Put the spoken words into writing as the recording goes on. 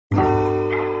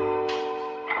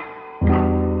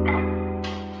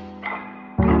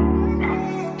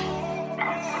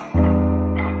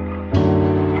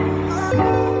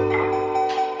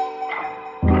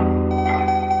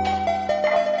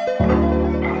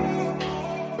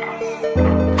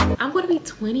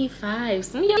25.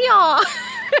 Some of y'all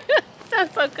sound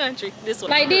so country. This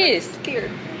one. Like this. Here.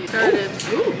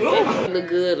 Look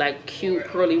good, like cute,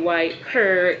 pearly white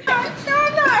hair. He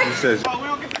says, Oh, we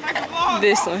don't get to make a vlog.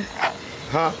 This one.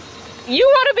 huh? You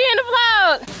want to be in the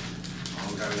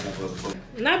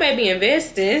vlog? Not baby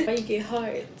investing. Why you get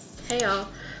hearts? Hey y'all,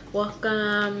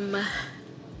 welcome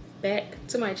back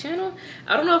to my channel.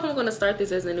 I don't know if I'm going to start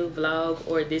this as a new vlog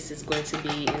or this is going to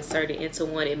be inserted into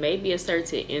one. It may be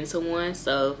inserted into one,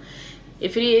 so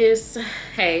if it is,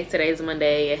 hey, today is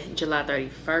Monday, July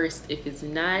 31st. If it's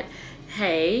not,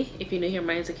 hey, if you're new here,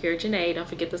 my name's Akeira, Janee. Don't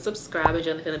forget to subscribe and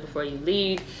join the family before you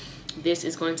leave. This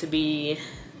is going to be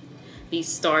the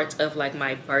start of like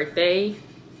my birthday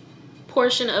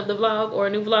portion of the vlog or a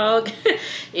new vlog.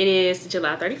 It is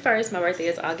July 31st. My birthday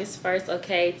is August 1st.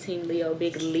 Okay, Team Leo,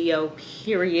 big Leo,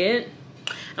 period.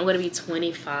 I'm gonna be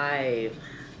 25.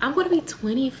 I'm gonna be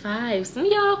 25. Some of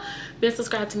y'all been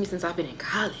subscribed to me since I've been in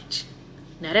college.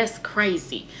 Now that's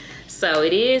crazy. So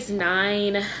it is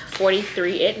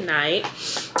 9:43 at night,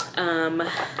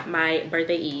 my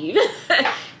birthday eve,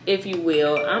 if you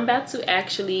will. I'm about to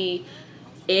actually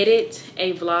edit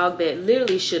a vlog that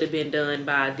literally should have been done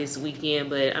by this weekend,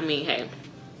 but I mean, hey,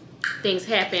 things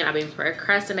happen. I've been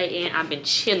procrastinating, I've been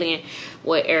chilling,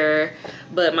 whatever.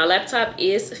 But my laptop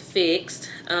is fixed,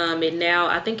 and now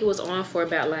I think it was on for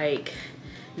about like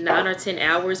 9 or 10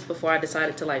 hours before I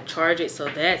decided to like charge it, so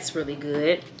that's really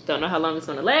good. Don't know how long it's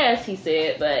gonna last, he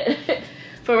said, but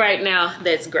for right now,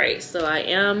 that's great. So I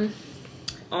am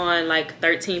on like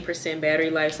 13% battery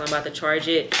life, so I'm about to charge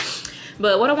it.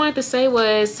 But what I wanted to say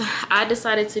was I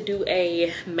decided to do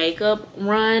a makeup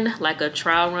run, like a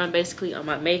trial run basically on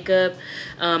my makeup.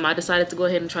 I decided to go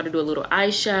ahead and try to do a little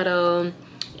eyeshadow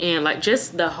and like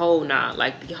just the whole nine,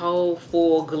 like the whole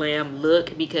full glam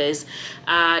look, because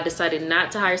I decided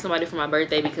not to hire somebody for my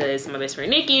birthday because my best friend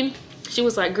Nikki, she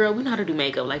was like, girl, we know how to do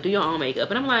makeup, like do your own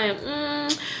makeup. And I'm like,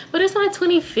 but it's my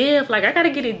 25th, like I gotta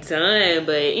get it done.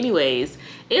 But anyways,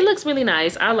 it looks really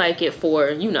nice. I like it for,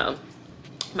 you know,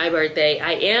 my birthday.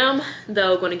 I am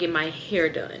though gonna get my hair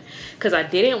done because I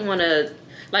didn't want to,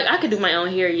 like, I could do my own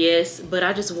hair, yes, but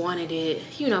I just wanted it,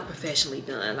 you know, professionally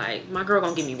done. Like my girl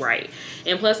gonna get me right.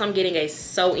 And plus I'm getting a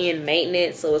sew-in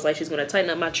maintenance, so it's like she's gonna tighten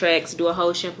up my tracks, do a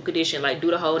whole shampoo condition, like do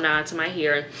the whole nine to my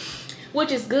hair,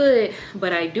 which is good.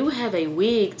 But I do have a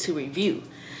wig to review,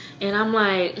 and I'm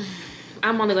like,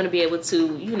 I'm only gonna be able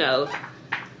to, you know,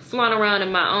 flaunt around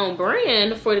in my own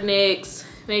brand for the next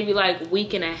maybe like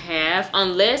week and a half,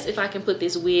 unless if I can put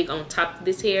this wig on top of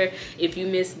this hair. If you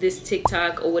missed this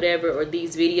TikTok or whatever, or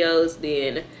these videos,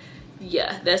 then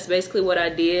yeah, that's basically what I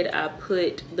did. I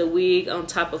put the wig on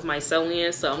top of my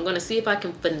sew-in, so I'm gonna see if I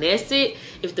can finesse it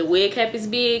if the wig cap is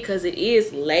big, because it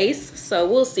is lace, so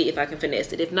we'll see if I can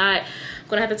finesse it. If not, I'm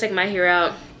gonna have to take my hair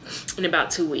out in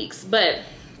about 2 weeks. But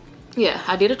yeah,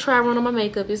 I did a try run on my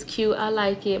makeup. It's cute, I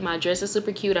like it. My dress is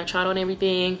super cute. I tried on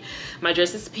everything. My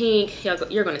dress is pink.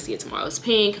 You're gonna see it tomorrow. It's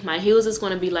pink. My heels is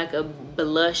gonna be like a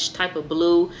blush type of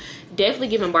blue, definitely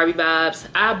giving Barbie vibes.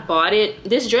 I bought it.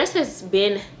 This dress has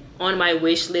been on my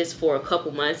wish list for a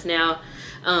couple months now,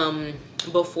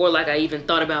 before like I even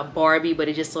thought about Barbie, but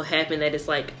it just so happened that it's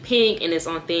like pink and it's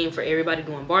on theme for everybody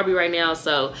doing Barbie right now.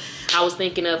 So I was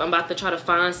thinking of, I'm about to try to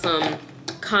find some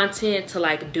content to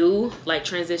like do like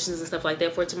transitions and stuff like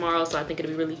that for tomorrow, so I think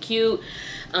it'll be really cute.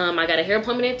 I got a hair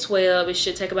appointment at 12. It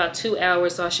should take about 2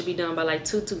 hours, so I should be done by like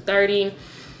 2:30.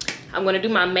 I'm gonna do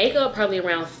my makeup probably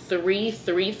around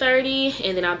 3:30,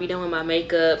 and then I'll be done with my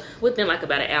makeup within like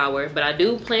about an hour. But I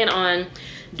do plan on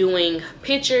doing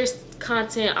pictures,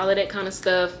 content, all of that kind of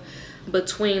stuff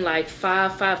between like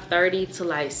 5:30 to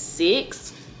like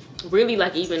 6, really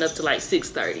like even up to like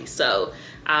 6:30. So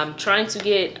I'm trying to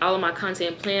get all of my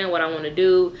content planned, what I want to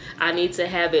do. I need to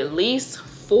have at least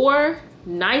 4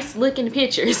 nice looking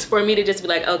pictures for me to just be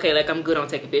like, okay, like I'm good on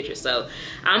taking pictures. So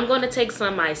I'm going to take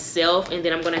some myself, and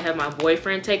then I'm going to have my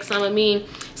boyfriend take some of me.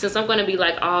 Since I'm going to be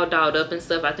like all dolled up and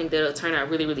stuff, I think that'll turn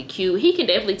out really, really cute. He can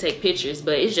definitely take pictures,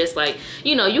 but it's just like,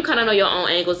 you know, you kind of know your own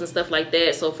angles and stuff like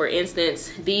that. So for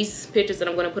instance, these pictures that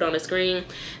I'm going to put on the screen,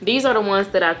 these are the ones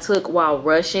that I took while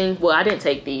rushing. Well, I didn't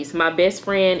take these. My best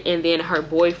friend and then her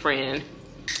boyfriend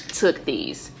took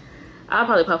these. I'll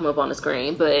probably pop them up on the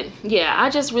screen, but yeah, I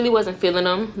just really wasn't feeling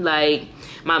them. Like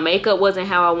my makeup wasn't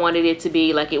how I wanted it to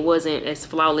be. Like it wasn't as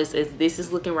flawless as this is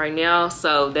looking right now.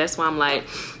 So that's why I'm like,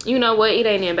 you know what, it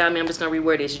ain't even about me. I'm just gonna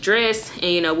rewear this dress,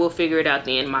 and you know, we'll figure it out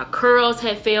then. My curls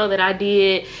had failed that I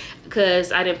did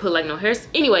because I didn't put like no hair.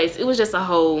 Anyways, it was just a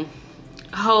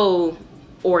whole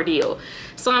ordeal.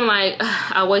 So I'm like,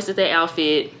 I wasted that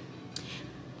outfit.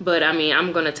 But I mean,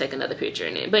 I'm gonna take another picture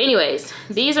in it. But anyways,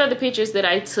 these are the pictures that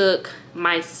I took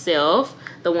myself.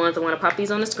 The ones I want to pop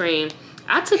these on the screen.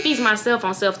 I took these myself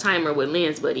on Self Timer with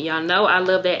Lens Buddy. Y'all know I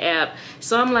love that app.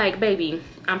 So I'm like, baby,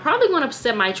 I'm probably gonna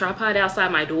set my tripod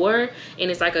outside my door, and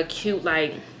it's like a cute,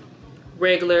 like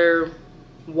regular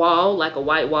wall, like a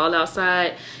white wall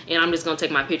outside, and I'm just gonna take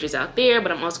my pictures out there,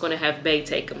 but I'm also gonna have Bday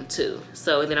take them too.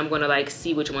 So then I'm gonna like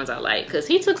see which ones I like, because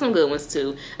he took some good ones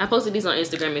too. I posted these on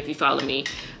Instagram if you follow me.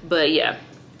 But yeah,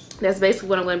 that's basically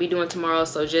what I'm gonna be doing tomorrow.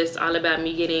 So just all about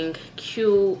me getting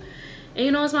cute, and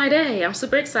you know, it's my day. I'm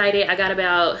super excited. I got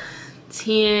about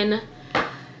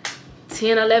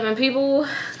 11 people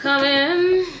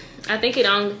coming. I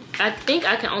think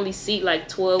I can only seat like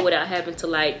 12 without having to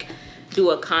like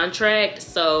do a contract,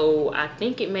 so I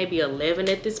think it may be 11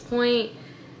 at this point.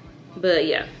 But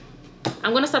yeah,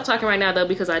 I'm gonna stop talking right now though,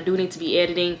 because I do need to be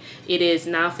editing. It is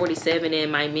 9:47 and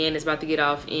my man is about to get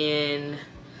off in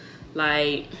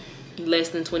like less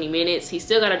than 20 minutes. He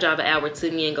still gotta drive an hour to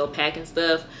me and go pack and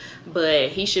stuff, but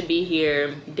he should be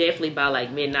here definitely by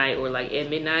like midnight or like at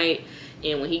midnight.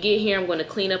 And when he get here, I'm gonna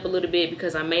clean up a little bit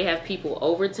because I may have people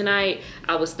over tonight.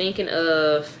 I was thinking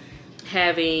of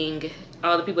having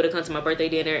all the people that come to my birthday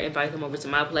dinner, invite them over to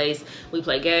my place. We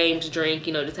play games, drink,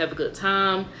 you know, just have a good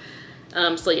time.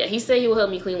 So yeah, he said he will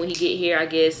help me clean when he get here. I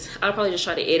guess I'll probably just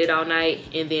try to edit all night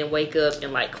and then wake up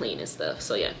and like clean and stuff.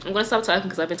 So yeah, I'm gonna stop talking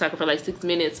because I've been talking for like 6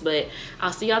 minutes, but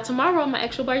I'll see y'all tomorrow on my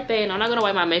actual birthday. And I'm not gonna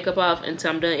wipe my makeup off until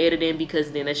I'm done editing,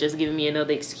 because then that's just giving me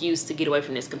another excuse to get away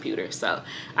from this computer. So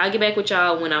I'll get back with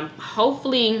y'all when I'm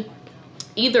hopefully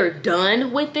either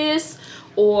done with this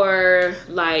or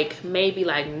like maybe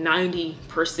like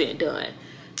 90% done,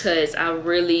 because I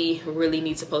really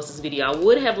need to post this video. I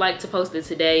would have liked to post it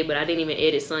today, but I didn't even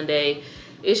edit Sunday.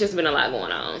 It's just been a lot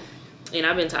going on and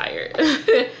I've been tired.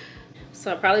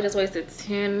 So I probably just wasted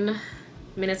 10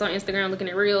 minutes on Instagram looking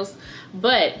at reels.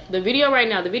 But the video right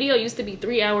now, the video used to be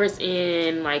 3 hours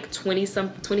and like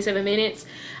 27 minutes.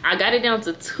 I got it down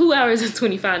to 2 hours and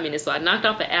 25 minutes, so I knocked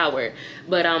off an hour,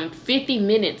 but I'm 50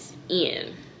 minutes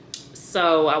in.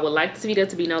 So I would like this video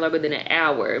to be no longer than an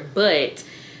hour, but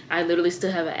I literally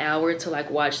still have an hour to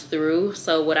like watch through.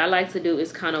 So what I like to do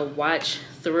is kind of watch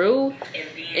through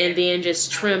and then just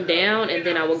trim down, and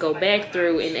then I will go back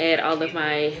through and add all of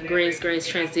my green screens,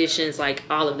 transitions, like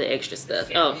all of the extra stuff.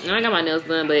 Oh, and I got my nails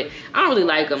done, but I don't really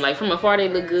like them. Like from afar they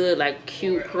look good, like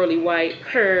cute pearly white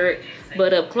curd,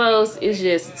 but up close it's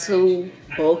just too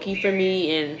bulky for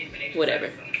me and whatever.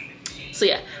 So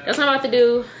yeah, that's what I'm about to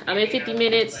do. I'm at 50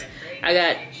 minutes. I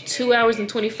got 2 hours and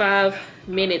 25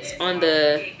 minutes on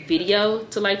the video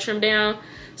to like trim down.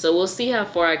 So we'll see how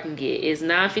far I can get. It's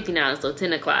 9:59, so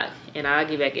 10 o'clock, and I'll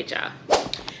get back at y'all.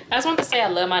 I just want to say I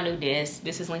love my new desk.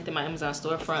 This is linked in my Amazon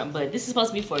storefront, but this is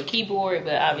supposed to be for a keyboard,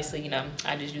 but obviously, you know,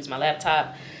 I just use my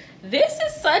laptop. This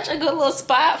is such a good little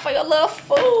spot for your little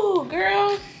food,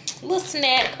 girl. Little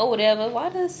snack or whatever. Why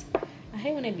does, I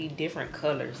hate when they be different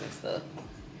colors and stuff.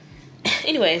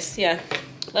 Anyways, yeah.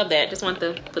 Love that. Just want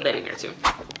to put that in there too.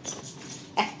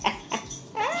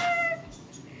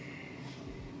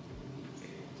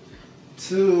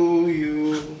 To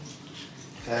you,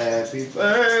 happy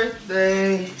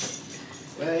birthday,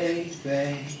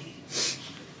 baby.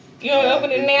 You want to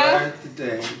open it now? Happy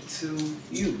birthday to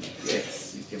you.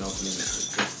 Yes, you can open it now.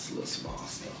 It's just a little small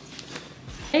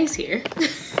stuff. Hayes here.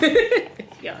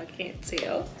 Y'all can't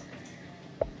tell.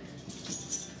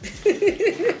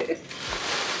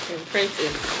 And Prince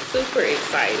is super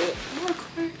excited.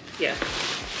 Yeah.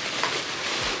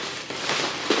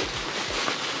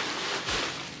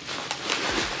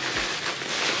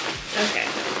 Okay.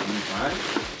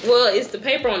 Well, it's the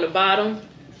paper on the bottom.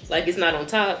 Like it's not on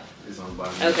top. It's on the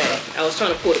bottom. Okay. I was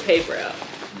trying to pull the paper out.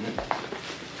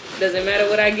 Does it matter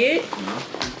what I get? No.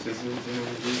 It's just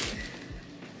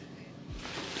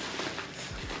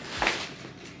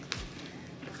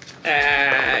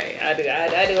Alright, I do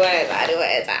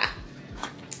it.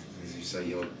 As you say,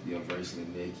 your bracelet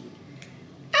naked.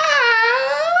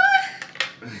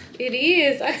 It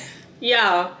is.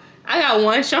 Y'all, I got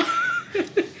one charm.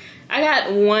 I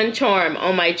got one charm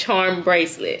on my charm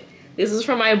bracelet. This was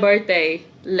from my birthday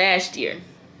last year.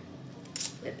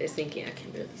 Let that sink in. I can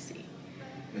barely see.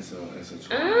 It's a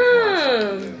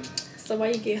charm. So why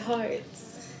you get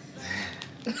hearts?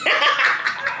 You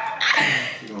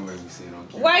gonna make me see it on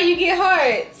camera. Why you get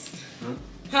hearts?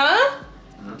 Huh?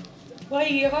 Why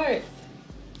you get hearts?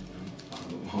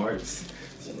 Hearts.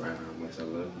 It's around how much I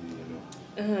love you, you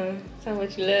know. That's how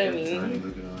much you love me. Every time you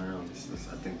looking around,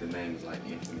 I think the name is like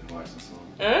Infinite Hearts or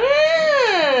something.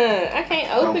 I can't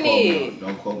open it.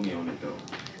 Don't quote me on it though.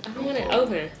 I want it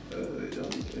open.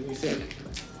 Let me see it.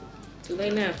 Too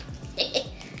late now.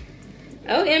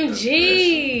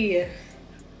 OMG.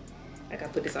 I gotta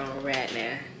put this on right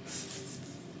now.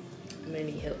 I'm gonna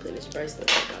need help putting this bracelet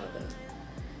back on though.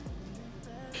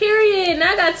 Period.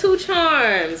 Now I got 2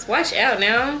 charms. Watch out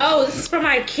now. Oh, this is for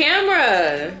my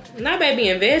camera. Now baby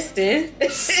investing.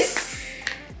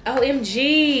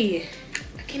 OMG.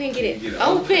 I can't even get it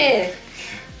open.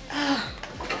 Oh.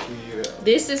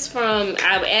 This is from,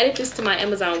 I've added this to my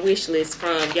Amazon wish list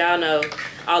from, y'all know,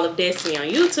 All of Destiny on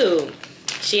YouTube.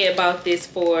 She had bought this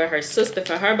for her sister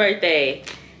for her birthday.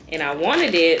 And I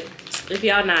wanted it. If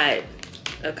y'all not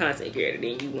a content creator,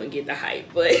 then you wouldn't get the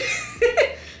hype. But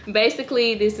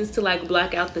basically, this is to like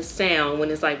block out the sound when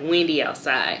it's like windy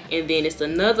outside. And then it's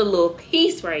another little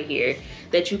piece right here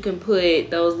that you can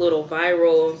put those little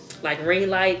viral like ring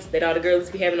lights that all the girls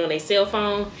be having on their cell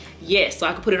phone. Yes, so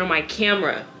I can put it on my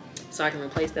camera. So I can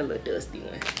replace that little dusty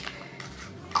one.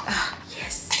 Oh,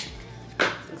 yes.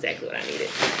 That's exactly what I needed.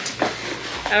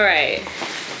 All right.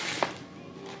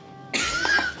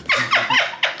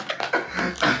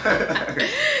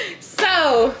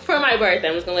 So, for my birthday,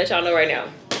 I'm just gonna let y'all know right now.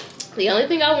 The only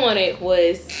thing I wanted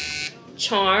was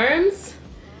charms.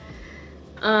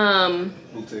 Who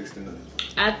texted us?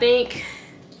 I think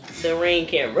the Ring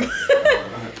camera.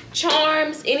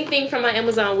 Charms, anything from my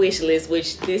Amazon wish list,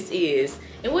 which this is.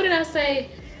 And what did I say?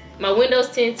 My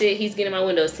windows tinted. He's getting my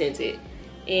windows tinted.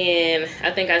 And I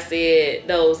think I said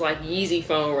those like Yeezy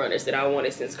phone runners that I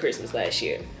wanted since Christmas last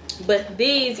year. But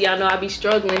these, y'all know I be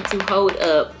struggling to hold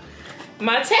up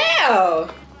my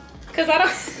towel. Cause I don't.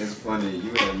 It's funny,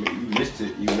 you missed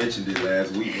it. You mentioned it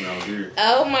last week when I was here.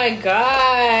 Oh my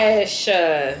gosh.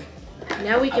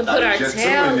 Now we can put our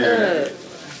towel up.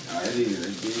 It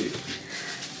did.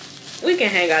 We can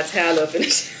hang our towel up in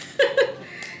it.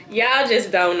 Y'all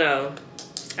just don't know.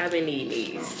 I've been needing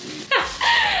these.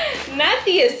 Not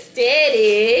the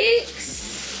aesthetics.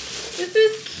 This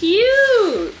is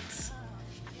cute.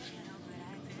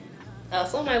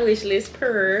 Also on my wish list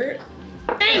per.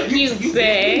 Thank you,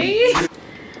 babe.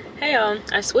 Hey y'all,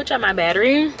 I switched out my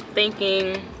battery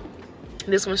thinking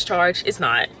this one's charged. It's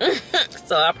not.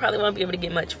 So I probably won't be able to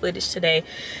get much footage today.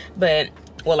 But,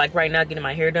 well, like right now, getting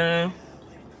my hair done.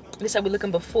 This is how we looking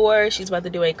before. She's about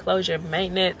to do a closure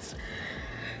maintenance.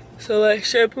 So like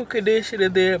shampoo, conditioner,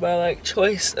 there by like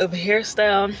choice of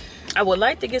hairstyle. I would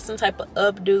like to get some type of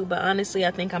updo, but honestly I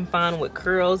think I'm fine with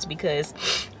curls because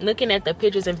looking at the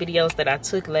pictures and videos that I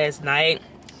took last night,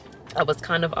 I was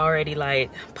kind of already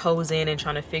like posing and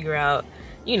trying to figure out,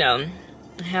 you know,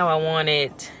 how I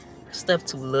wanted stuff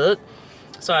to look.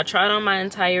 So I tried on my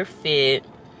entire fit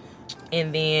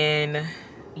and then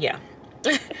yeah.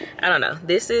 I don't know.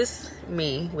 This is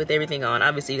me with everything on.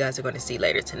 Obviously you guys are going to see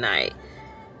later tonight.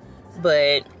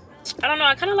 But I don't know,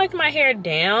 I kind of like my hair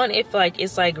down. If like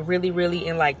it's like really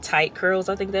in like tight curls,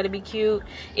 I think that'd be cute.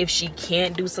 If she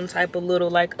can't do some type of little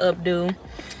like updo.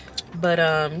 But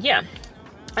yeah,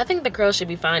 I think the curls should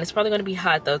be fine. It's probably going to be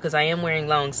hot though because I am wearing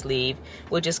long sleeve,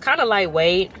 which is kind of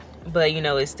lightweight, but you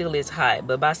know it still is hot.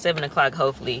 But by 7 o'clock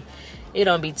hopefully it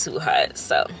don't be too hot,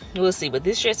 so we'll see. But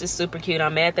this dress is super cute.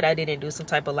 I'm mad that I didn't do some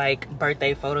type of like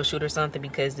birthday photo shoot or something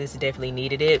because this definitely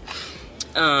needed it.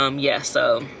 Yeah,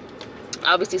 so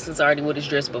obviously since I already wore this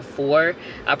dress before,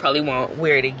 I probably won't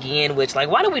wear it again, which like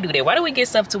why do we do that? Why do we get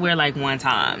stuff to wear like one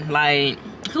time? Like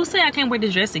who say I can't wear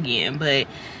this dress again? But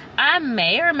I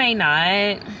may or may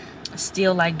not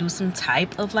still like do some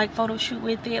type of like photo shoot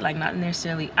with it, like not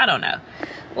necessarily, I don't know,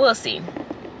 we'll see.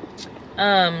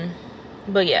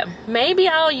 But yeah, maybe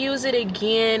I'll use it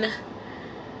again.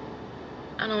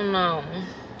 I don't know.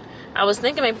 I was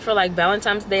thinking maybe for like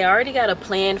Valentine's Day. I already got a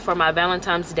plan for my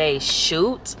Valentine's Day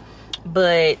shoot,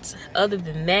 but other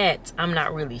than that I'm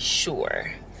not really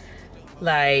sure.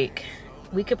 Like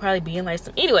we could probably be in like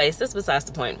some, anyways, that's besides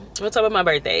the point. We'll talk about my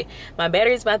birthday. My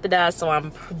battery's about to die, so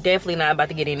I'm definitely not about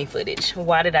to get any footage.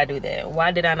 Why did I do that? Why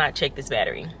did I not check this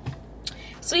battery?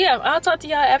 So yeah, I'll talk to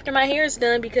y'all after my hair is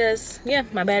done because yeah,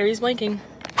 my battery's blinking.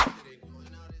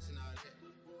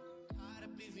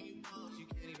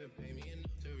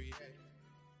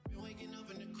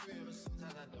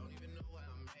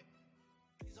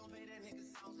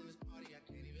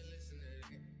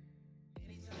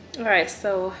 All right,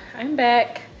 so I'm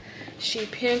back. She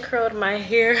pin curled my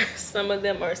hair. Some of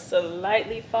them are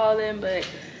slightly falling, but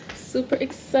super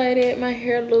excited. My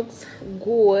hair looks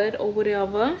good or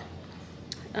whatever.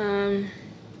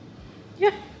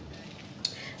 Yeah,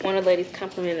 one of the ladies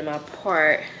complimented my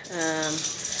part.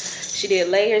 She did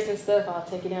layers and stuff. I'll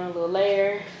take it down a little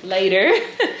layer later.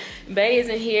 Bay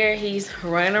isn't here. He's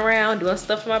running around doing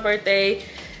stuff for my birthday,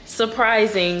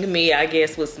 surprising me, I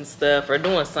guess, with some stuff or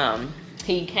doing something.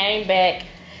 He came back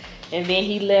And then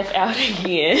he left out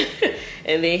again.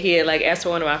 And then he had like asked for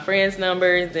one of my friends'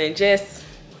 numbers, and just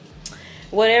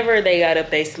whatever they got up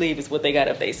their sleeve is what they got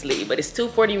up their sleeve. But it's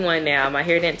 2:41 now. My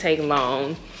hair didn't take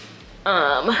long.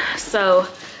 So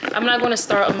I'm not gonna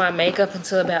start on my makeup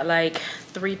until about like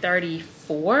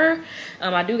 3:34.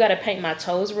 I do gotta paint my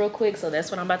toes real quick, so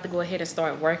that's what I'm about to go ahead and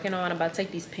start working on. I'm about to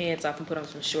take these pants off and put on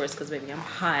some shorts because baby, I'm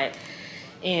hot.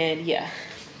 And yeah,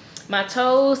 my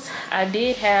toes, I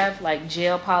did have like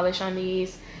gel polish on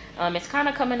these. It's kind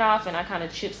of coming off, and I kind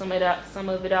of chipped some of it off, so I'm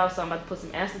about to put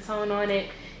some acetone on it,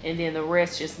 and then the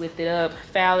rest just lift it up,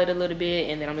 foul it a little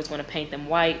bit, and then I'm just going to paint them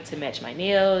white to match my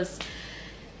nails.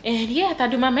 And yeah, after I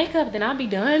do my makeup, then I'll be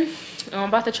done. I'm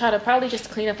about to try to probably just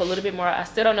clean up a little bit more. I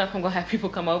still don't know if I'm gonna have people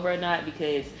come over or not,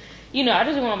 because you know, I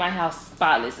just want my house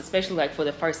spotless, especially like for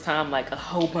the first time, like a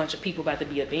whole bunch of people about to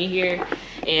be up in here.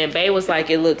 And Bae was like,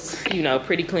 it looks, you know,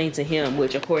 pretty clean to him,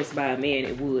 which of course by a man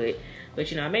it would. But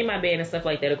you know, I made my bed and stuff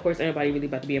like that. Of course, everybody really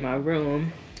about to be in my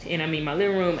room. And I mean, my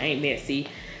living room ain't messy.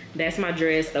 That's my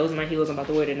dress. Those are my heels I'm about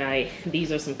to wear tonight. These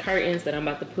are some curtains that I'm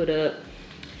about to put up.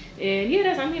 And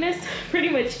yeah, that's pretty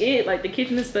much it. Like the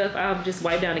kitchen and stuff, I'll just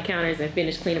wipe down the counters and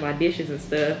finish cleaning my dishes and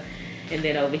stuff. And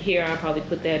then over here, I'll probably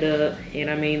put that up. And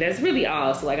I mean, that's really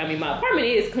all. So like, I mean, my apartment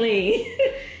is clean.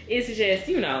 It's just,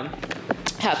 you know,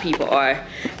 how people are.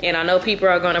 And I know people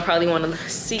are gonna probably want to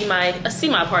see my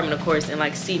apartment, of course, and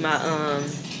like see my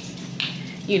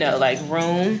you know, like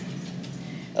room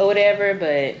or whatever.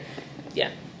 But yeah,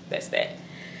 that's that.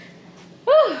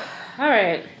 Whew. All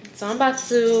right, so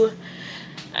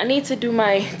I need to do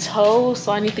my toes,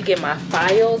 so I need to get my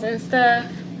files and stuff.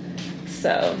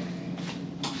 So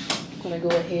I'm gonna go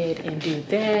ahead and do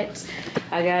that.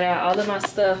 I got out all of my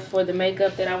stuff for the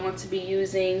makeup that I want to be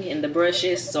using and the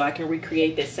brushes, so I can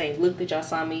recreate that same look that y'all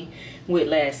saw me with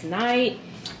last night.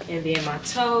 And then my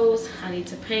toes, I need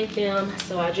to paint them.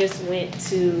 So I just went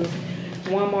to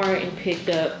Walmart and picked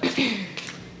up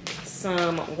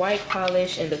some white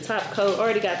polish and the top coat.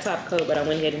 Already got top coat, but I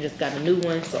went ahead and just got a new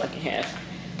one so I can have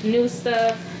new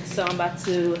stuff. So I'm about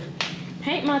to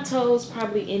paint my toes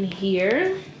probably in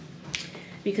here,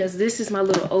 because this is my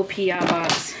little OPI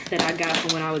box that I got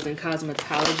from when I was in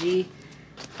cosmetology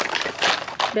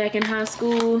back in high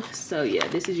school. So yeah,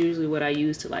 this is usually what I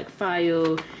use to like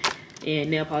file and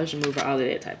nail polish remover, all of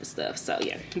that type of stuff. So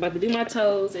yeah, I'm about to do my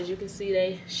toes. As you can see,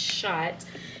 they shot,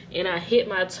 and I hit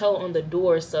my toe on the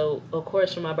door. So of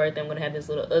course for my birthday, I'm gonna have this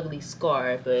little ugly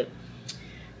scar. But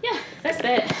yeah, that's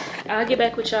that. I'll get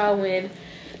back with y'all when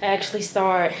I actually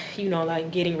start, you know,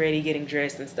 like getting ready, getting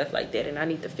dressed and stuff like that. And I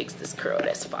need to fix this curl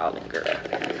that's falling, girl,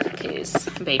 because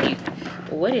baby,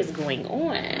 what is going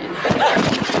on?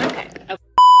 Okay,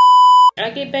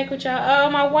 I'll get back with y'all. Oh,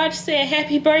 my watch said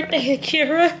happy birthday,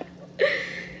 Akeira.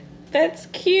 That's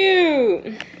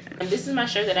cute. This is my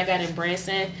shirt that I got in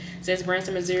Branson. It says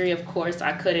Branson, Missouri. Of course,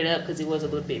 I cut it up because it was a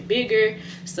little bit bigger.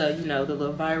 So, you know, the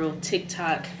little viral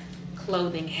TikTok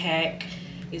clothing hack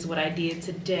is what I did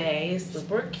today.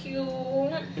 Super cute.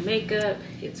 Makeup,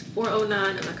 it's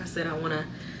 4:09, and like I said, I want to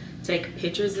take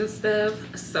pictures and stuff.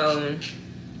 So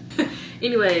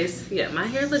anyways, yeah, my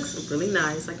hair looks really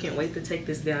nice. I can't wait to take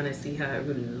this down and see how it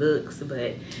really looks. But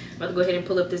I'm about to go ahead and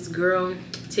pull up this girl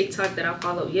TikTok that I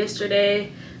followed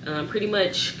yesterday. Pretty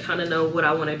much kind of know what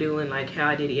I want to do and like how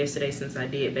I did it yesterday, since I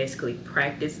did basically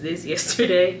practice this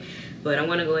yesterday. But I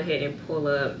want to go ahead and pull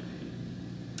up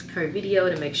her video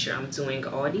to make sure I'm doing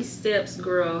all these steps,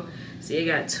 girl. See, it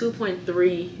got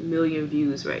 2.3 million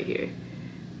views right here.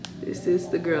 This is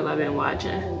the girl I've been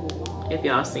watching. If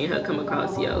y'all seen her come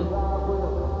across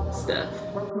yo stuff.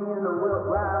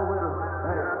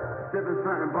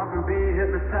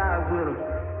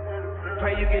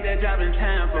 Pray you get that job in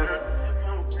Tampa.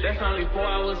 That's only 4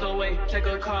 hours away. Take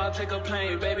a car, take a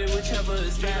plane, baby, whichever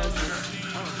is fastest.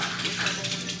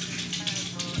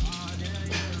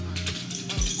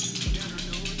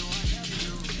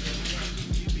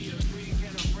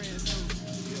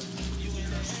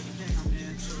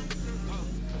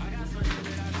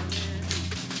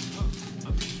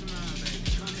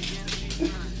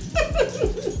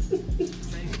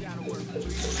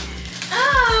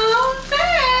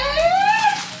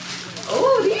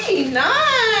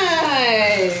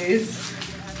 Nice.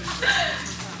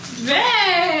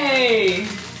 Bae.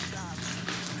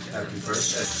 Happy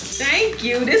birthday. Thank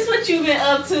you. This what you been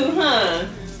up to, huh?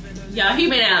 Y'all, he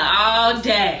been out all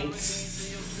day.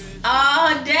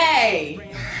 All day.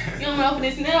 You don't open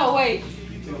this now, wait.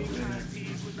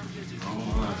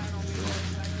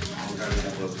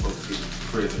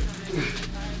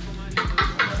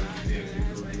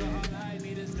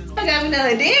 I got me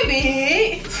another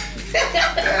debit.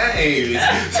 Hey.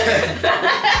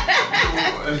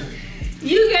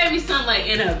 You gave me something like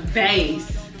in a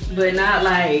vase, but not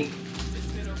like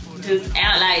just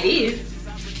out like this.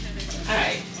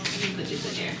 Alright, let me put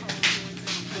this in there.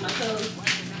 On my toes.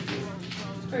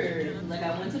 Like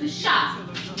I went to the shop.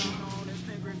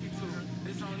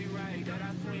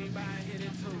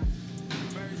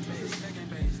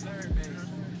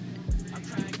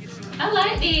 I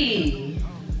like these.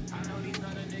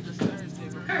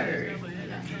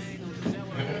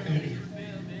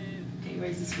 Can't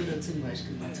raise this foot up too much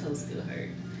because my toes still hurt.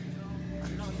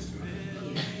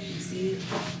 Yeah, you see it?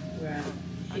 Where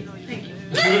I thank you.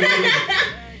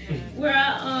 Where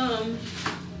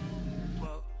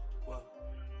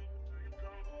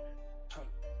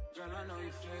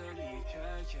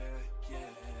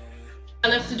I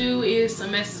left to do is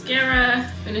some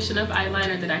mascara, finishing up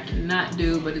eyeliner that I cannot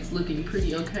do, but it's looking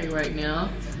pretty okay right now.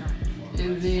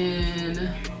 And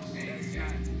then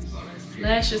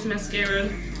lashes, mascara,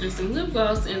 and some lip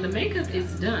gloss, and the makeup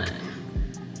is done.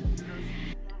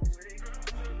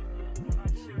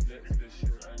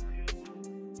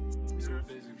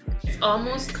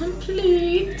 Almost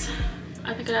complete.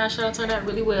 I think the eyeshadow turned out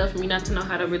really well for me not to know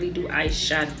how to really do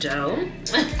eyeshadow.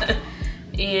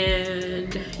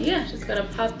 And yeah, just gotta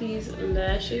pop these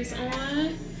lashes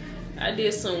on. I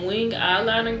did some wing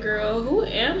eyeliner, girl. Who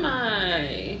am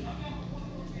I?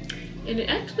 And it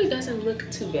actually doesn't look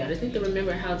too bad. I think to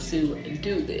remember how to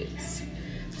do this.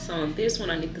 So on this one,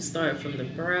 I need to start from the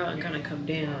brow and kind of come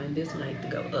down, and this one I need to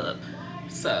go up.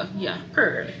 So yeah,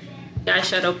 the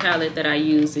eyeshadow palette that I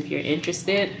use, if you're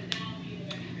interested.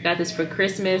 Got this for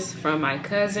Christmas from my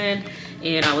cousin,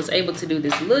 and I was able to do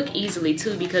this look easily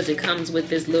too because it comes with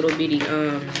this little bitty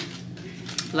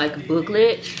like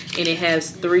booklet, and it has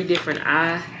 3 different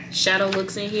eyeshadow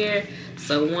looks in here.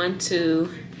 So 1, 2,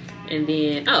 and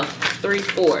then 3,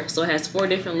 4. So it has 4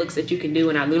 different looks that you can do,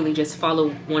 and I literally just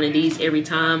follow one of these every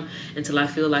time until I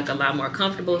feel like a lot more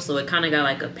comfortable. So it kind of got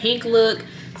like a pink look,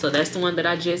 so that's the one that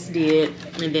I just did.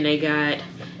 And then they got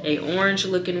a orange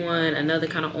looking one, another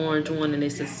kind of orange one, and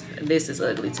this is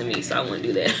ugly to me, so I wouldn't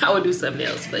do that. I would do something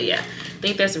else. But yeah, I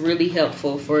think that's really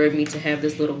helpful for me to have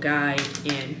this little guide,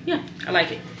 and yeah, I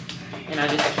like it. And I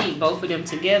just keep both of them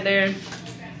together.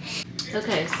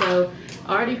 Okay, so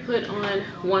I already put on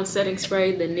one setting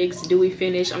spray, the NYX Dewy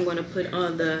Finish. I'm going to put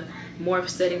on the Morph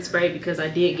setting spray because I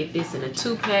did get this in a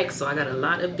 2-pack, so I got a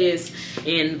lot of this.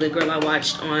 And the girl I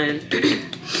watched on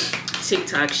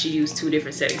TikTok, she used 2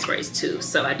 different setting sprays too.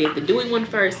 So I did the dewy one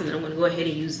first, and then I'm going to go ahead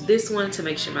and use this one to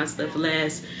make sure my stuff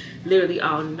lasts literally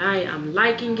all night. I'm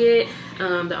liking it.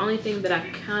 The only thing that I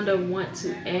kind of want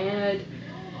to add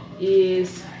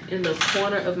is in the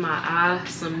corner of my eye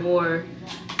some more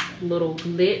little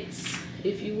glitz,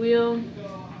 if you will.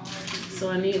 So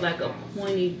I need like a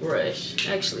pointy brush.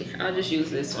 Actually, I'll just use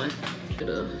this one.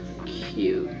 It'll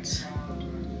cute.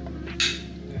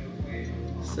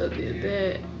 So then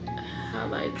that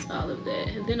highlights all of that,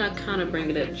 and then I kind of bring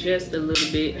it up just a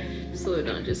little bit so it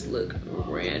don't just look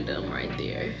random right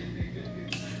there.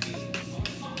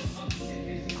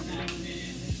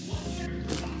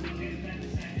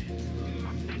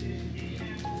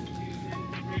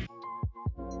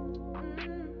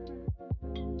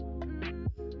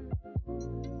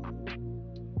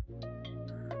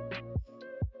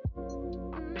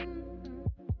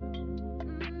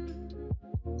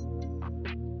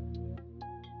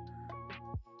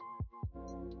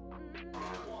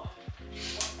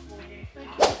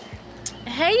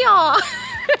 Hey y'all.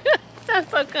 Sounds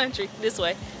so country. This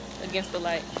way, against the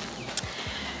light.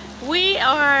 We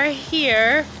are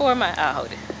here for my,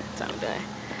 hold it, so I'm done.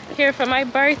 Here for my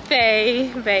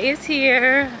birthday. Bay is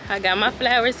here. I got my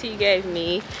flowers he gave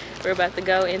me. We're about to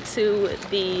go into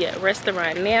the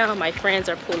restaurant now. My friends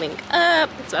are pulling up.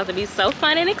 It's about to be so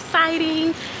fun and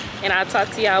exciting. And I'll talk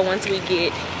to y'all once we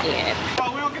get in.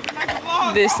 Oh, we don't get to make a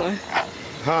vlog. This one.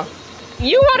 Huh?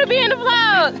 You want to be in the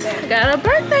vlog? Got a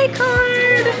birthday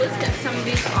card. Let's get some of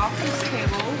these off this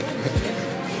table.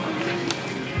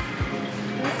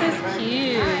 This is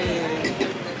cute.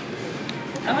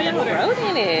 Oh, y'all wrote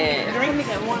in it. Let me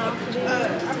get one off for this.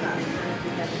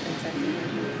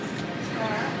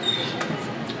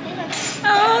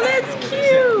 Oh, that's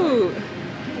cute.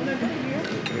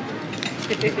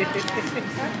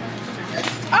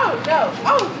 Oh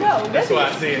no. That's what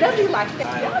I said. Nothing like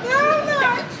that. No.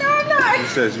 She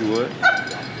says you would.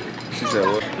 She said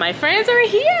what? My friends are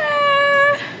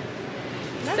here.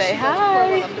 Say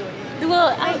hi.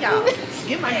 Well, Hey y'all.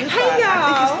 Get my new side. Hey, y'all.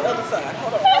 I think it's the other side.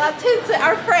 Hold on. Well, I tend to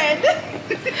our friend.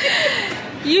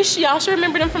 Y'all should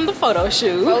remember them from the photo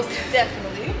shoot. Most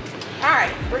definitely. All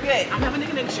right, we're good. I'm having a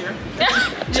nigga next year.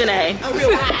 Janee. A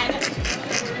real one.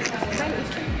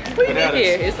 What you did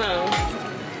here? It's on.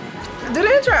 Do the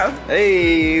intro.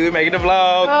 Hey, we making the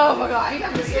vlog. Oh my god, you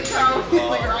got this intro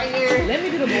like right here. Let me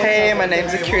do the voice. Hey, my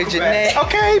name's Akeira, Janee.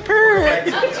 Okay, purr.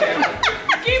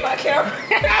 Give my camera.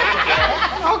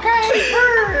 Okay,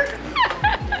 purr.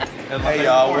 Hey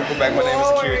y'all, welcome back. My name is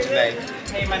Akeira, Janee.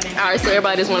 Hey, my name. All right, so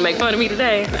everybody just want to make fun of me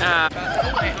today.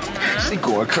 She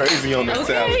going crazy on the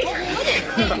salad.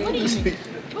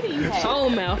 Whole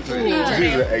mouthful. She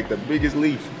ate the biggest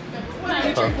leaf.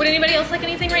 Would anybody else like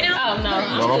anything right now? Oh no,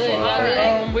 I'm good.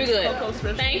 fine. We're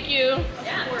good. Thank you.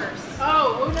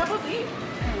 Oh, we're not supposed to eat.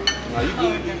 Are you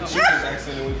good? She was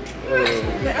accidentally.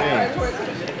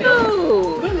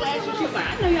 Ooh.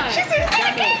 She said,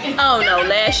 Oh no,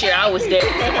 last year I was there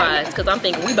surprised because I'm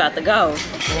thinking we about to go.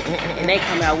 And they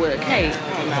come out with a cake.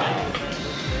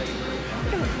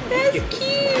 That's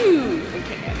cute.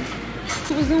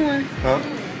 Who was doing? Huh?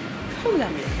 Who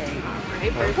got me a cake?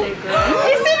 birthday girl.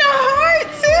 It's in a heart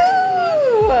too.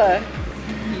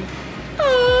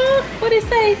 Oh, what did it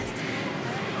say?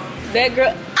 That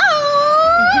girl. Oh,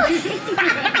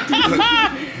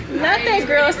 not that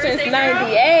girl since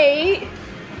 '98.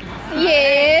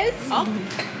 Yes. Oh,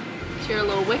 your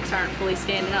little wicks aren't fully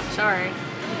standing up. Sorry.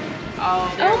 Oh,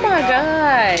 Oh my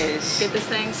gosh. Get this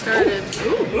thing started.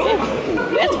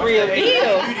 That's real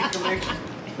deal.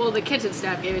 Well, the kitchen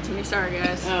staff gave it to me. Sorry,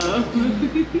 guys.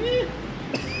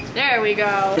 There we go.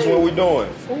 That's what we doing.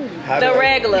 The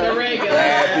regular.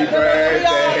 Happy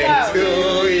birthday to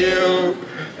you.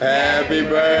 Happy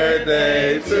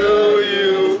birthday to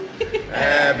you.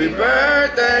 Happy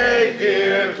birthday,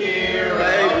 dear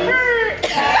Akeira.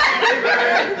 Happy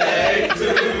birthday to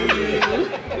you.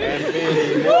 And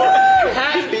many more.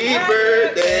 Happy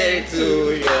birthday to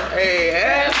you. Hey,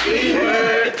 happy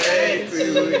birthday to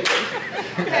you.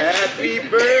 Happy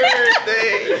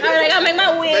birthday. All right, I gotta make my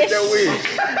Make wish. that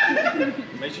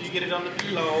wish. Make sure you get it on the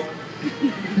vlog.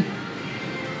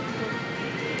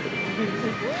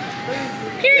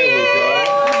 Period.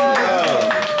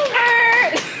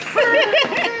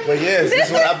 But yes, this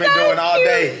is what I've been doing all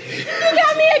day. You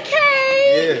got me a cake.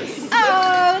 Yes.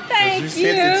 Oh, thank You you.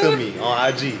 sent it to me on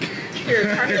IG. Here,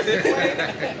 turn it this way.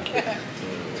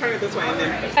 Turn it this way and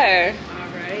then. Her.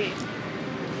 Alright.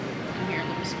 Here,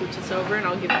 let me scooch this over and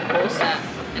I'll give you the whole set.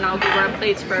 And I'll give her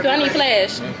plates for Do I need everybody.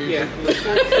 flash? Yeah.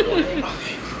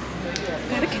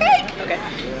 Got a cake. Okay.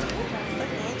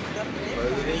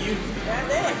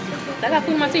 I got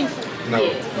food in my teeth. No.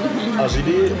 Oh, she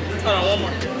did? Hold on, one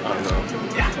more. Oh, no.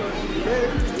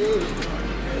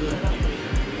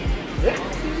 I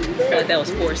feel like that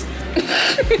was forced.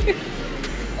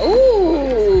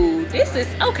 Ooh, this is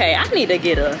okay. I need to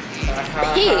get a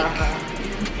pic.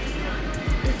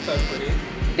 So pretty.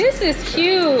 This is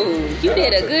cute. You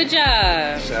did a good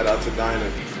job. Shout out to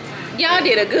Dinah. Y'all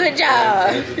did a good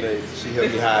job. Today. She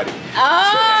helped me hide it.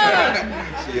 Oh,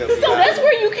 She helped me so hide that's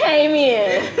where you came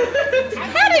in.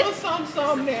 How did?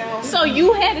 Some now. So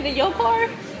you had it in your car?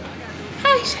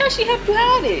 How she helped you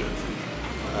hide it?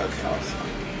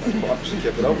 She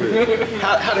kept it over here.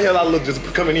 How the hell I look just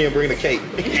coming in and bringing the cake?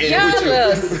 Y'all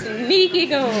little sneaky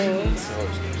goons.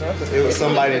 It was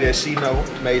somebody that she know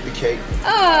made the cake.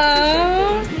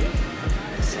 Oh.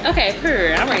 Okay,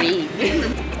 purr. I'm ready to eat.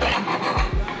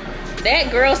 That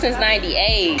girl since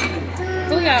 '98.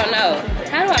 Who y'all know?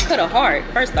 How do I cut a heart?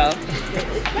 First off,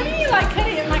 How do you like cut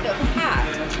it in like a pie?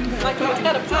 Like you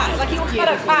cut a pie. Like you cut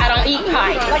a pie. I don't eat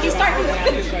pie. Like you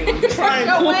start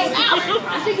go way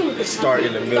out. Start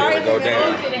in the middle and go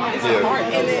down. And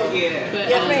Yeah. then,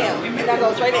 yes ma'am. And that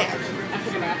goes right there.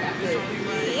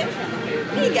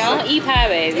 There you I go. don't eat pie,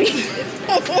 baby. Do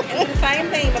the same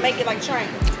thing, but make it like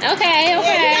triangle. Okay, Yeah, you got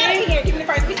it okay. here. Give me the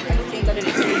first piece.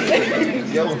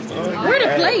 Where the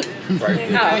plate?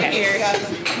 Right. Oh, okay.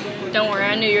 Here. Don't worry,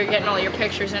 I knew you were getting all your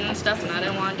pictures in and stuff, and I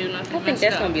didn't want to do nothing. I think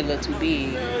that's gonna be a little too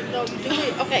big. No, you do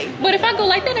it. Okay. But if I go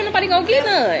like that, ain't nobody gonna get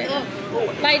none.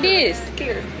 Like this.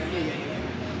 Here.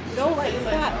 Go like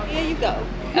that. Here you go.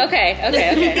 Okay.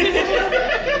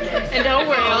 And don't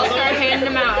worry, I'll start handing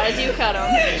them out as you cut them.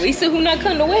 We see who not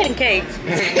cutting the wedding cakes.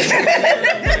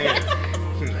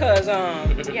 Cause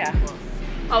yeah.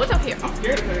 Oh, it's up here.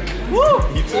 Woo!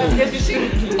 You too. I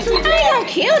ain't gonna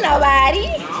kill nobody.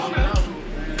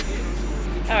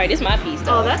 All right, this is my piece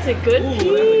though. Oh, that's a good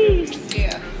piece.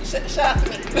 Yeah. Shout out to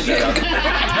me.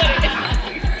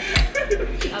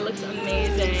 That looks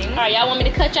amazing. All right, y'all want me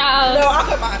to cut y'all? No, I'll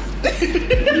cut mine.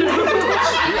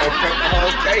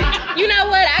 You know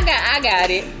what? I got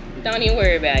it. Don't even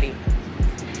worry about it.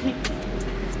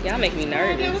 Y'all make me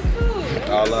nervous.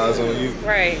 All eyes on you.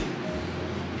 Right.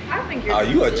 I think you're. Oh,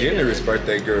 you a generous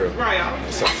birthday girl. Right.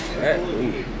 That's a fat.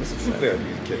 Ooh, that's a fat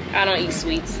piece of cake. I don't eat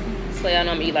sweets. So y'all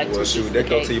know me eat like Well, 2 shoot, pieces that of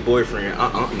go cake. to your boyfriend.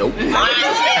 Nope. Okay,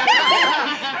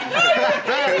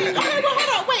 well, hold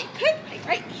on, wait,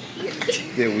 right here.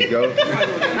 There we go.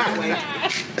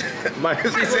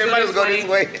 She said, might as well go this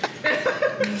way.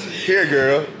 Here,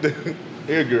 girl.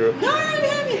 Here, girl. No, I already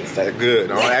have it. Is that good?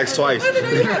 Don't ask twice. She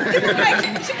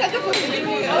cut the foot.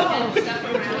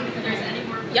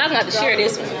 Y'all gonna have to share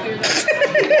this one.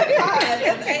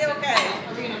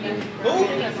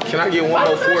 Okay. Can I get one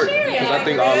more fork? Because I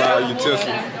think all our utensils.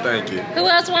 Thank you. Who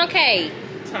else want cake?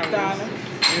 Donna.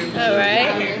 All right.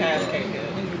 It ain't happening.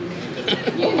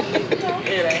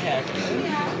 It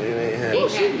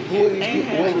ain't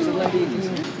happening. What was the lady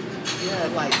again? Yeah,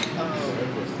 like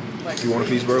You want a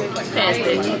piece, bro? Pass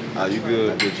it. Oh, you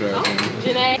good? Good job.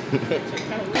 Janee.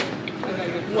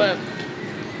 What?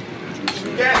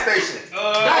 Gas station.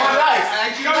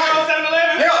 Nice. Come on,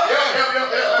 7-Eleven? Yep.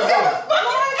 Let's go.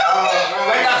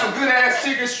 They got some good ass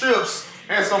chicken strips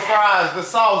and some fries. The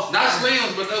sauce. Not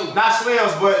Slims, but those. Not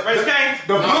Slims, but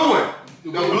the blue one.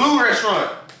 The blue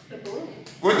restaurant.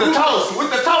 With the toast. With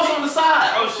the toast on the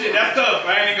side. Oh shit, that's tough. I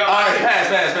ain't gonna. Alright, pass.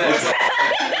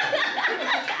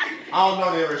 I don't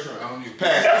know that restaurant. I don't need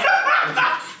pass.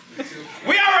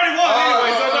 We already won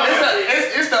anyway, so no.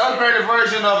 It's the upgraded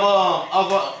version of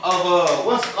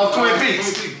Twin Peaks.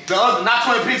 The other, not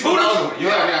Twin Peaks, but the other one.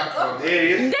 Yeah. There it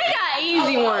is. They got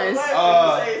easy ones.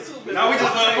 No, we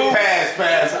just love food.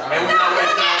 Pass. And we not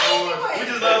wasting time. We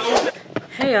just love food.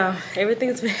 Hey y'all,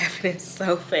 everything's been happening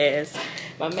so fast.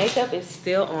 My makeup is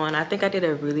still on. I think I did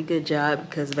a really good job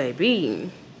because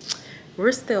baby,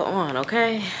 we're still on,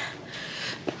 okay?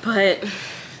 But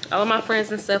all of my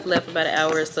friends and stuff left about an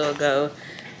hour or so ago.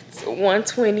 It's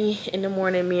 1:20 in the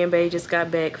morning. Me and Bae just got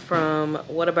back from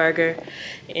Whataburger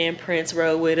and Prince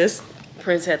rode with us.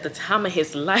 Prince had the time of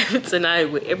his life tonight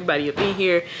with everybody up in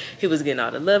here. He was getting all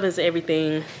the lovings and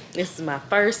everything. This is my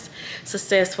first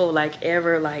successful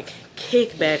ever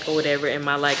kickback or whatever in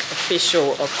my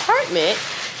official apartment.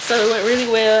 So it went really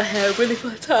well. Had a really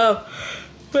fun time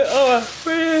with all my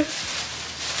friends.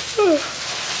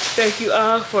 Thank you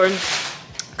all for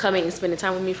coming and spending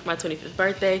time with me for my 25th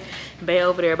birthday. Bae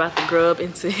over there about to grub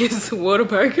into his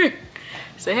Whataburger.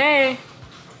 Say hey.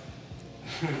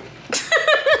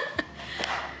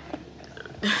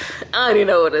 I don't even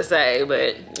know what to say,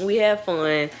 but we had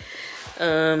fun.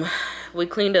 We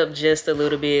cleaned up just a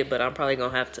little bit, but I'm probably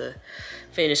gonna have to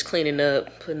finish cleaning up,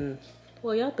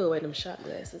 well, y'all throw away them shot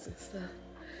glasses and stuff.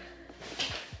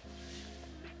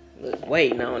 Look,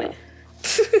 waiting on it.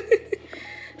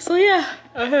 So yeah,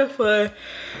 I had fun.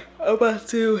 I'm about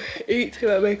to eat, take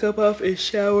my makeup off, and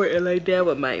shower and lay down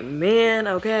with my man,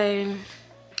 okay?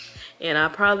 And I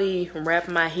probably wrap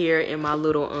my hair in my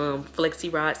little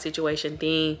flexi rod situation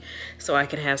thing so I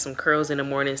can have some curls in the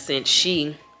morning since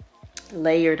she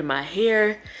layered my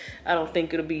hair. I don't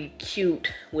think it'll be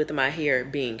cute with my hair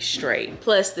being straight.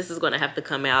 Plus, this is gonna have to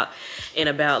come out in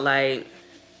about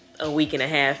a week and a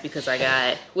half because I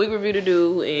got wig review to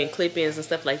do and clip-ins and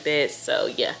stuff like that. So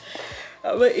yeah,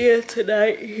 I'm gonna end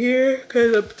tonight here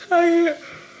because I'm tired.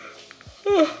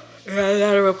 And I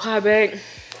gotta reply back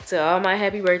to all my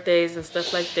happy birthdays and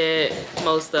stuff like that,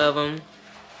 most of them.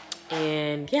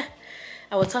 And yeah,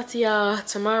 I will talk to y'all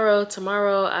tomorrow.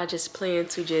 Tomorrow I just plan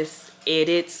to just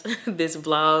edit this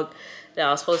vlog that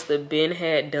I was supposed to been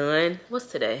had done. What's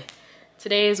today?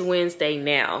 Today is Wednesday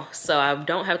now, so I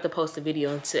don't have to post a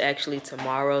video until actually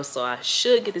tomorrow, so I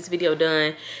should get this video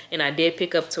done. And I did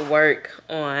pick up to work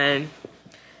on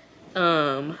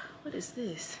what is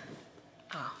this?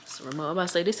 Oh, it's a remote. I'm about to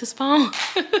say this is phone.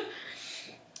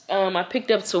 I picked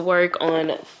up to work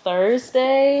on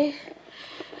Thursday,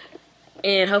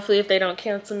 and hopefully if they don't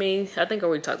cancel me, I think I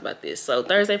already talked about this. So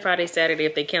Thursday, Friday, Saturday.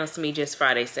 If they cancel me, just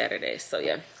Friday, Saturday. So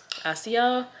yeah, I'll see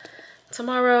y'all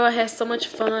tomorrow. I had so much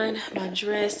fun. My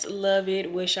dress, love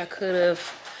it. Wish I could have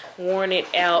worn it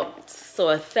out so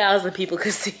 1,000 people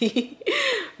could see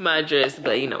my dress,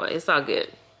 but you know what, it's all good.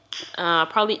 I'll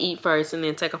probably eat first and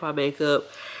then take off my makeup,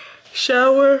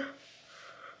 shower.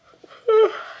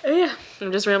 Yeah,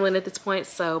 I'm just rambling at this point,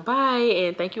 so bye,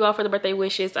 and thank you all for the birthday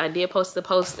wishes. I did post the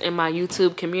post in my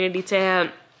YouTube community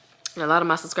tab, and a lot of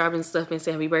my subscribers and stuff been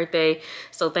saying happy birthday,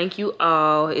 so thank you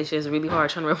all. It's just really hard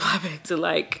trying to reply back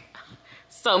to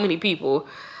so many people.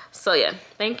 So yeah,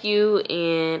 thank you,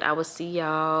 and I will see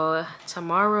y'all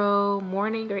tomorrow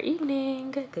morning or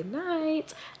evening. Good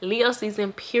night. Leo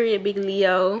season, period, big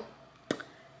Leo.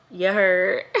 You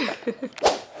heard.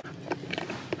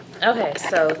 Okay,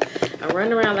 so I'm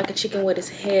running around like a chicken with his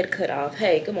head cut off.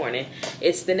 Hey, good morning.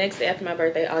 It's the next day after my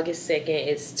birthday, August 2nd.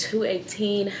 It's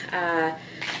 2:18. I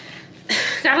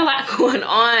got a lot going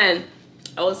on.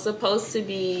 I was supposed to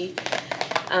be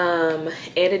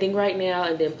editing right now,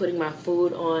 and then putting my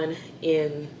food on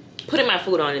in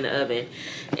the oven.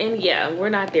 And yeah, we're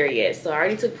not there yet. So I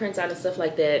already took prints out and stuff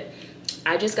like that.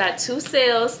 I just got 2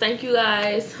 sales, thank you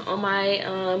guys, on my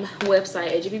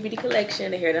website, AGB Beauty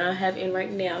Collection, the hair that I have in right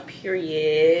now,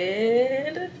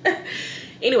 period.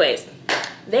 Anyways,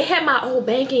 they had my old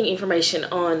banking information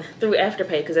on through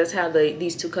Afterpay, because that's how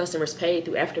these 2 customers paid,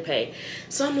 through Afterpay.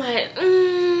 So I'm like,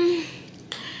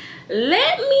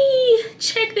 let me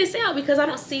check this out, because I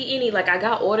don't see any, like, I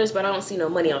got orders, but I don't see no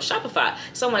money on Shopify.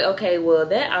 So I'm like, okay, well,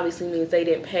 that obviously means they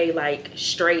didn't pay like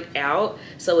straight out.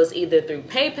 So it's either through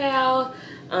PayPal.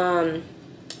 I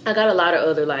got a lot of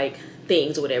other like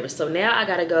things or whatever. So now I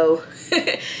gotta go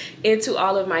into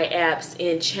all of my apps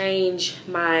and change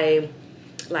my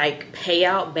like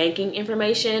payout banking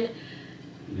information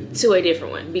to a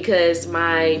different one, because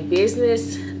my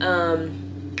business,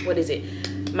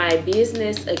 my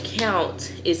business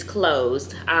account is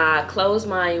closed. I closed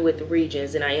mine with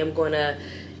Regions, and I am gonna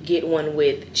get one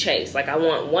with Chase. Like, I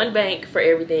want one bank for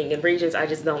everything, and Regions, I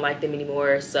just don't like them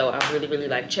anymore. So I really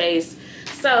like Chase.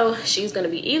 So she's gonna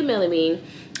be emailing me,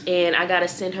 and I gotta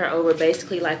send her over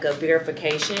basically like a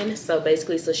verification. So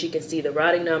basically, so she can see the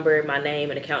routing number, my name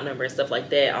and account number and stuff like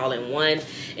that all in one.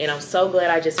 And I'm so glad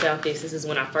I just found this. This is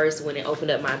when I first went and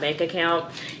opened up my bank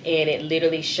account, and it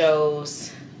literally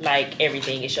shows like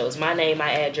everything. It shows my name,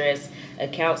 my address,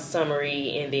 account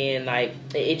summary, and then like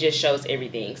it just shows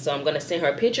everything. So I'm gonna send her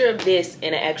a picture of this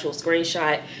and an actual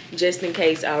screenshot, just in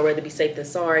case. I'd rather be safe than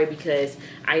sorry, because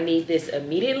I need this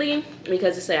immediately,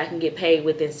 because it say I can get paid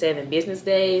within 7 business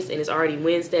days, and it's already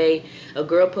Wednesday. A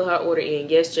girl put her order in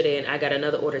yesterday, and I got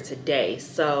another order today.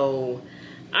 So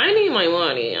I need my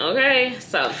money, okay?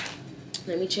 So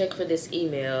let me check for this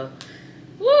email.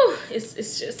 Woo, it's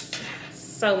just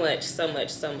so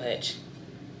much.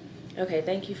 Okay,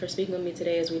 thank you for speaking with me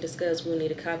today. As we discussed, we'll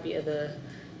need a copy of the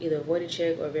either voided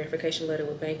check or verification letter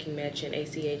with banking match and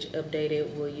ACH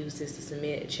updated. We'll use this to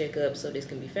submit a checkup so this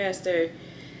can be faster.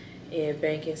 And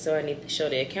banking, so I need to show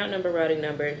the account number, routing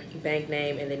number, bank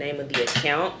name, and the name of the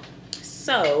account.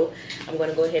 So I'm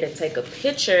going to go ahead and take a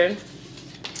picture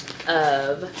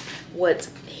of what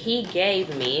he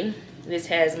gave me. This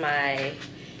has my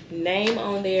name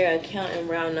on there, account and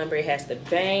round number. It has the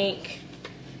bank.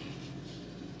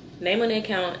 Name on the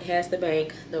account has the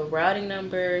bank, the routing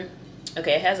number.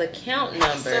 Okay, it has account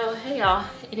number. So hey y'all,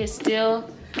 it is still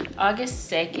August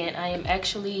 2nd. I am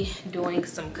actually doing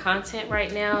some content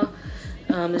right now.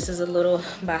 This is a little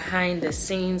behind the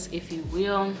scenes, if you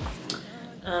will.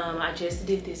 I just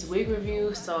did this wig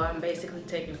review, so I'm basically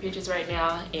taking pictures right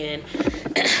now. And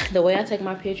the way I take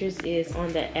my pictures is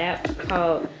on the app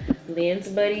called Lens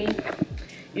Buddy.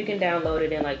 You can download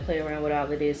it and like play around with all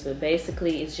of this, but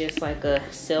basically it's just like a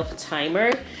self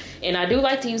timer. And I do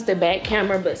like to use the back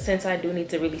camera, but since I do need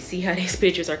to really see how these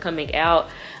pictures are coming out,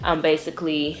 I'm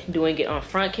basically doing it on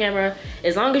front camera.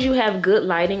 As long as you have good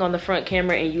lighting on the front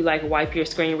camera and you like wipe your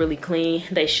screen really clean,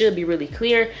 they should be really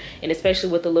clear, and especially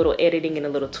with a little editing and a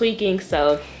little tweaking.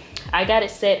 So I got it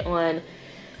set on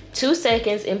 2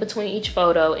 seconds in between each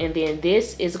photo, and then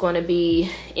this is going to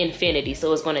be infinity,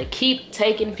 so it's going to keep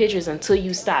taking pictures until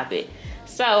you stop it.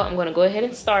 So I'm going to go ahead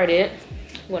and start it.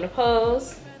 I'm going to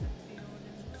pose,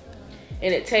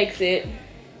 and it takes it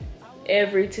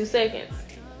every 2 seconds.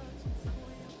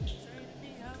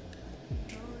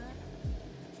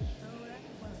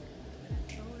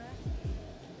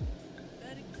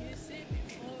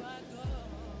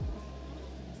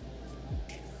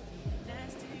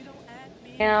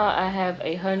 Now I have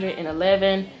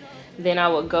 111. Then I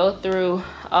will go through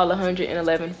all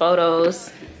 111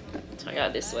 photos, turn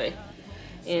out this way,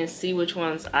 and see which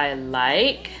ones I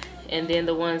like. And then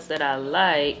the ones that I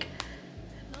like,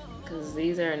 because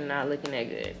these are not looking that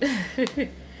good.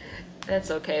 That's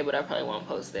okay, but I probably won't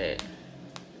post that.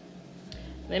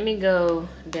 Let me go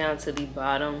down to the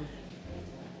bottom.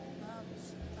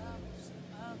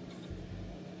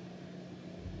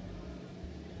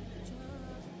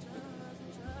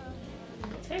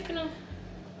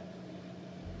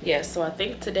 Yeah, so I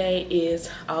think today is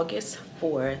August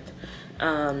 4th.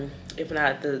 If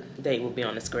not, the date will be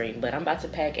on the screen. But I'm about to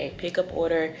pack a pickup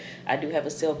order. I do have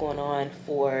a sale going on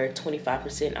for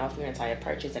 25% off your entire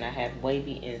purchase, and I have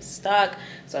wavy in stock.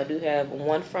 So I do have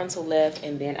one frontal left,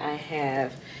 and then I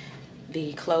have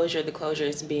the closure. The closure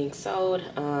is being sold.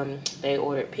 They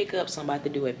ordered pickup, so I'm about to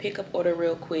do a pickup order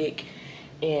real quick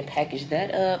and package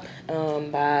that up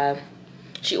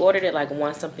she ordered it like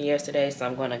 1 something yesterday, so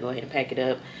I'm gonna go ahead and pack it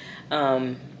up.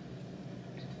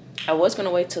 I was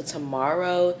gonna wait till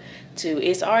tomorrow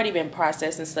it's already been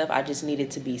processed and stuff. I just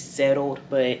needed to be settled,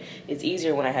 but it's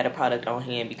easier when I had a product on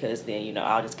hand because then, you know,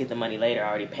 I'll just get the money later. I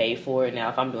already paid for it. Now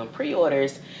if I'm doing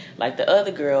pre-orders like the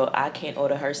other girl, I can't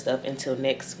order her stuff until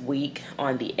next week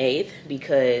on the 8th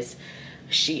because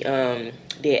she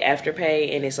did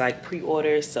Afterpay and it's like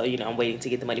pre-orders, so you know I'm waiting to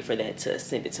get the money for that to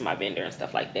send it to my vendor and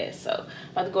stuff like that. So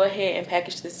I'm about to go ahead and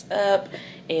package this up,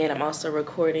 and I'm also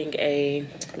recording a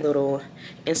little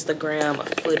Instagram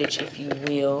footage, if you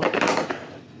will,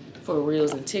 for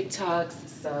Reels and TikToks.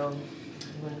 So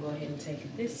I'm gonna go ahead and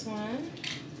take this one,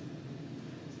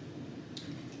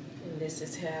 and this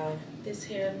is how this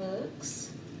hair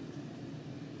looks.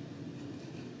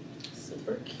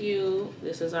 Super cute.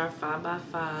 This is our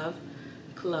 5x5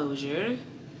 closure.